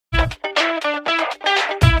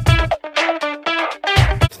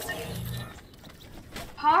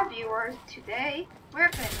we're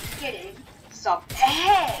going to be getting some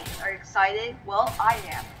eggs. Are you excited? Well, I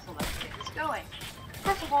am. So let's get this going.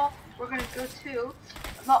 First of all, we're going to go to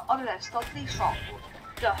not other than Stealthy Stronghold,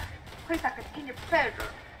 the place that contained your predator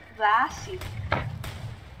last season.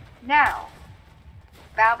 Now,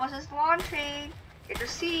 Battlebus is launching. Get your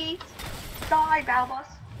seats. Die, Battlebus.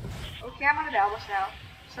 Okay, I'm on a Battlebus now.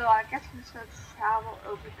 So I guess I'm just going to travel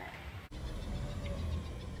over there.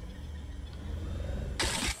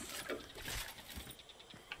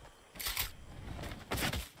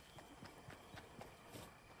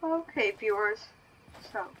 Okay, viewers,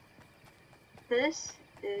 so this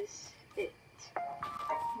is it.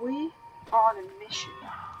 We are on a mission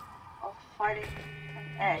of fighting an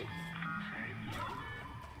egg.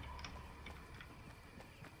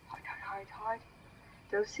 Hide.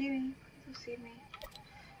 Don't see me. Don't see me.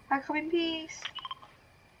 I come in peace.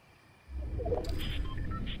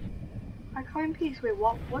 I come in peace. Wait,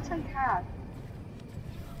 what's I have?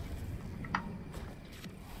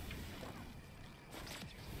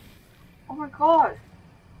 Oh my god.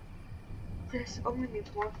 This only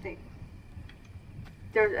means one thing.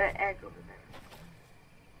 There's an egg over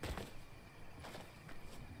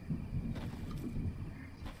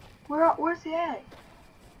there. Where's the egg?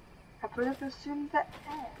 I would have assumed the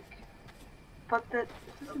egg. But it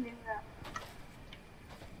doesn't mean that.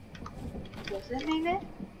 Does it mean it?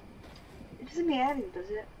 It doesn't mean anything, does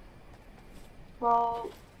it? Well,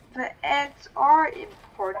 the eggs are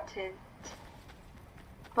important.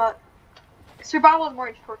 But survival is more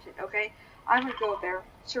important, okay? I'm gonna go there.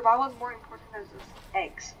 Survival is more important than those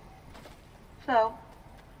eggs. So,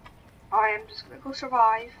 I am just gonna go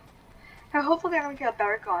survive. And hopefully I'm gonna get a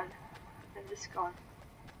better gun than this gun.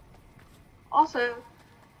 Also,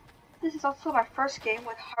 this is also my first game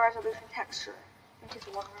with high resolution texture, in case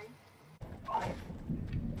you're wondering.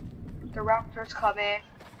 The raptor's coming.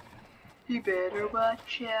 You better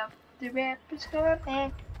watch out. The raptor's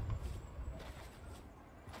coming.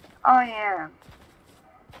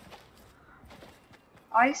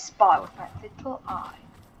 I spy with my little eye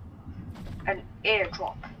an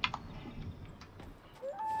airdrop.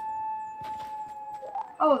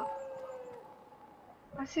 Oh,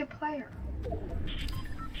 I see a player.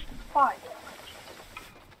 Fine.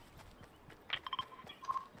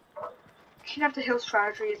 King of the Hill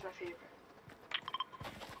strategy is my favorite.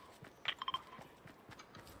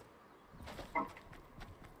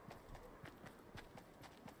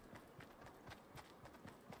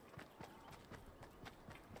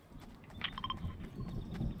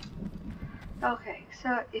 Okay,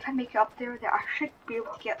 so if I make it up there, then I should be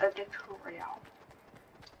able to get a victory royale.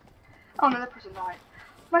 Oh, another person died.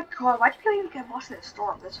 Oh my god, why did people even get lost in a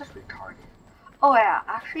storm? That's just retarded. Oh yeah,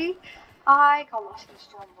 actually, I got lost in a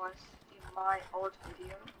storm once in my old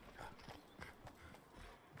video.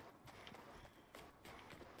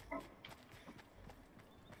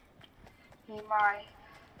 In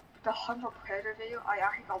the Hunter Predator video, I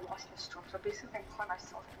actually got lost in a storm, so basically I call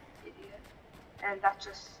myself an idiot. And that's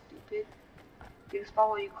just stupid. Because why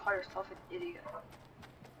would you call yourself an idiot?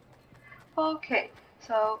 Okay,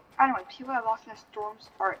 so anyway, people that lost in the storms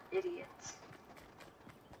are idiots.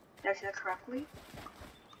 Did I say that correctly?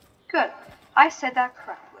 Good. I said that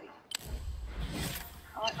correctly.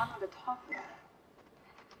 I'm at the top of that.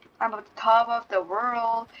 I'm at the top of the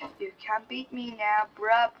world. You can't beat me now.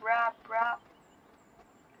 Bruh.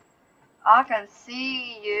 I can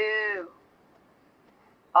see you.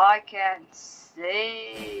 I can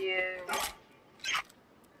see you.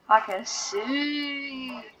 I can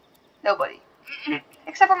see nobody.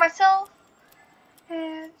 Except for myself.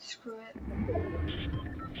 And screw it.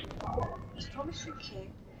 Storm is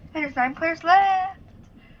king. And there's 9 players left.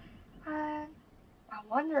 And I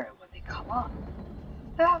wonder when they come up.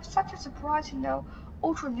 They have such a surprising,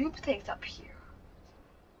 ultra noob things up here.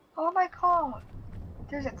 Oh my god.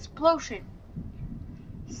 There's an explosion.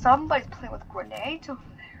 Somebody's playing with grenades over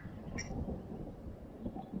there.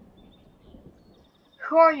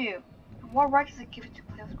 Who are you? And what right does it give you to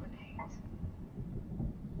play with grenades?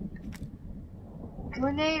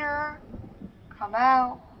 Grenader, come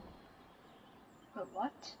out. Wait,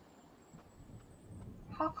 what?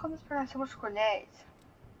 How come this person has so much grenades?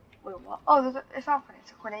 Wait, what? Oh, it's not a grenade,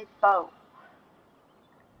 it's a grenade bow.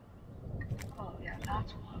 Oh, yeah,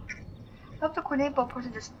 that's what. What if the grenade bow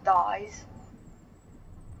person just dies?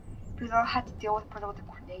 Because I don't have to deal with a person with a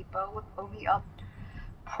grenade bow with only a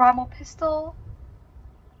primal pistol?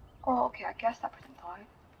 Oh, okay, I guess that person died.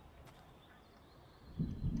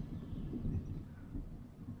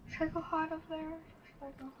 Should I go hide up there? Should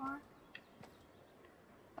I go hide?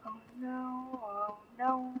 Oh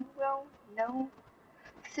no.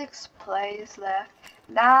 6 players left.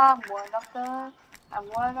 Now I'm one of them. I'm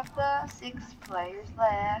one of the 6 players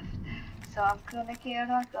left, so I'm gonna get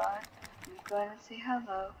a gun. I'm gonna say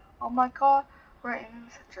hello. Oh my god, we're in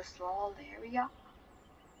such a small area.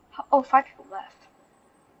 Oh, 5 people left.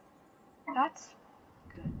 That's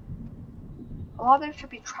good. A lot of them should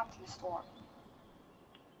be trapped in the storm.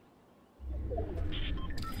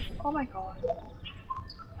 Oh my god.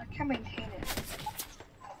 I can't maintain it.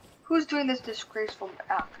 Who's doing this disgraceful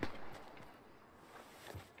act?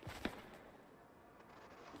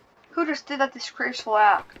 Who just did that disgraceful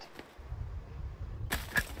act?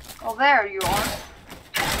 Oh, there you are.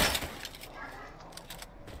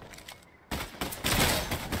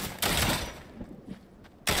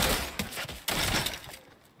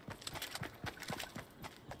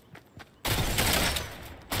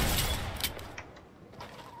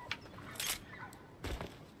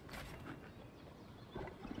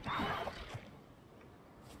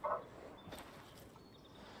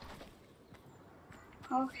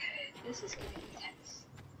 Okay, this is getting intense.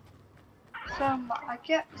 So, I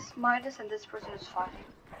guess Midas and this person is fighting.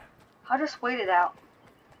 I'll just wait it out.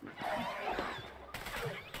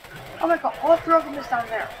 Oh my god, all 3 of them is down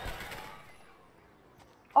there.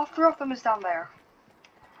 All 3 of them is down there.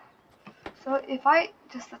 So if I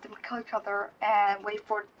just let them kill each other and wait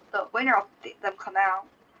for the winner of them come out,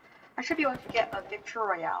 I should be able to get a victory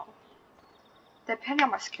royale. Depending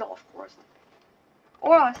on my skill, of course.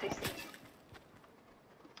 Or unless they see me.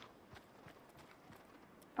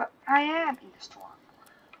 But I am in the storm,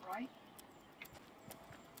 right?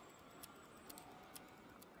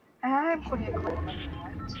 And I am putting equipment,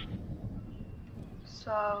 right?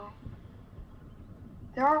 So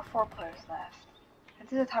there are 4 players left. And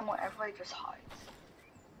this is a time when everybody just hides.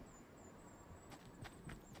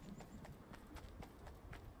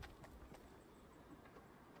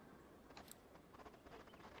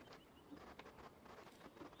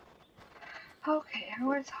 Okay,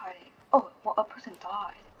 everyone's hiding. Oh, well, a person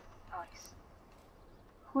died. Nice.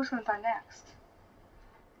 Who's gonna die next?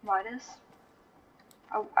 Midas?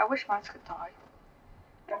 I wish Midas could die.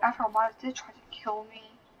 But after all, Midas did try to kill me.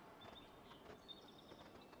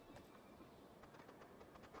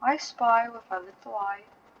 I spy with my little eye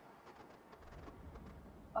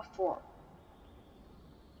a 4.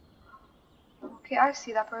 Okay, I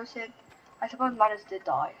see that person. I suppose Midas did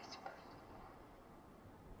die.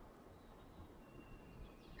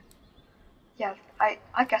 Yeah,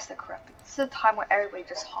 I guessed it correctly. This is a time when everybody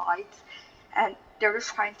just hides, and they're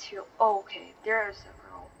just trying to. Oh, okay, there's a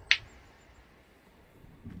girl.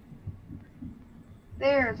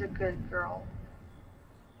 There's a good girl.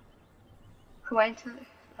 Who went to the.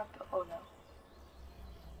 Oh no.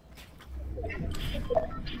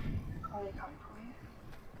 Are they coming for me?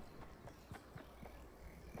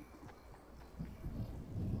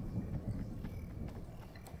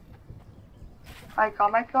 I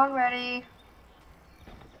got my gun ready.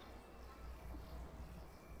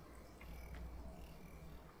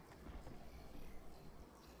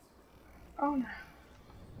 Oh no.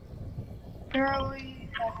 Barely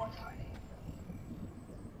everyone's hiding.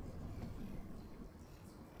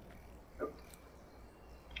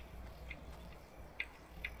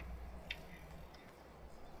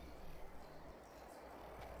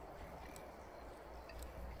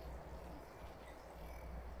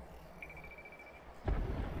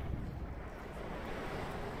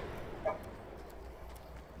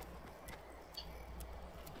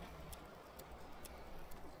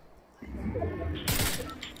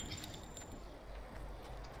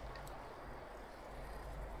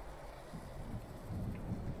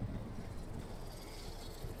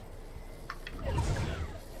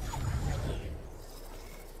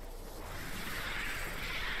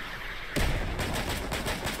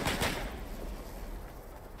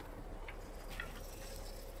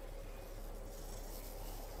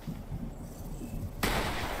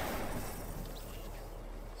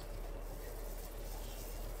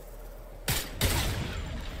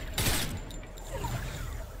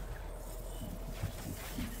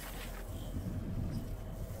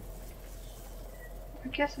 I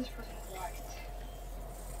guess this person's right.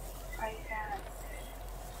 I am.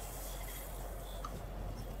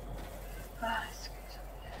 Ah, it's good.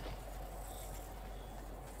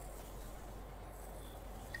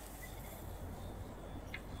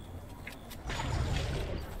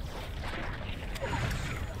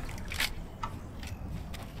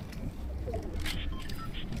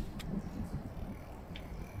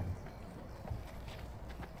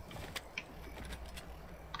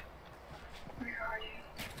 Where are you?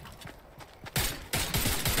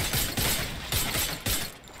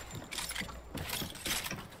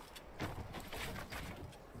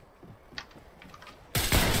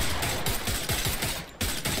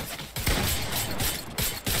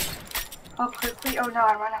 up quickly. Oh no,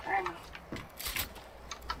 I run out of ammo.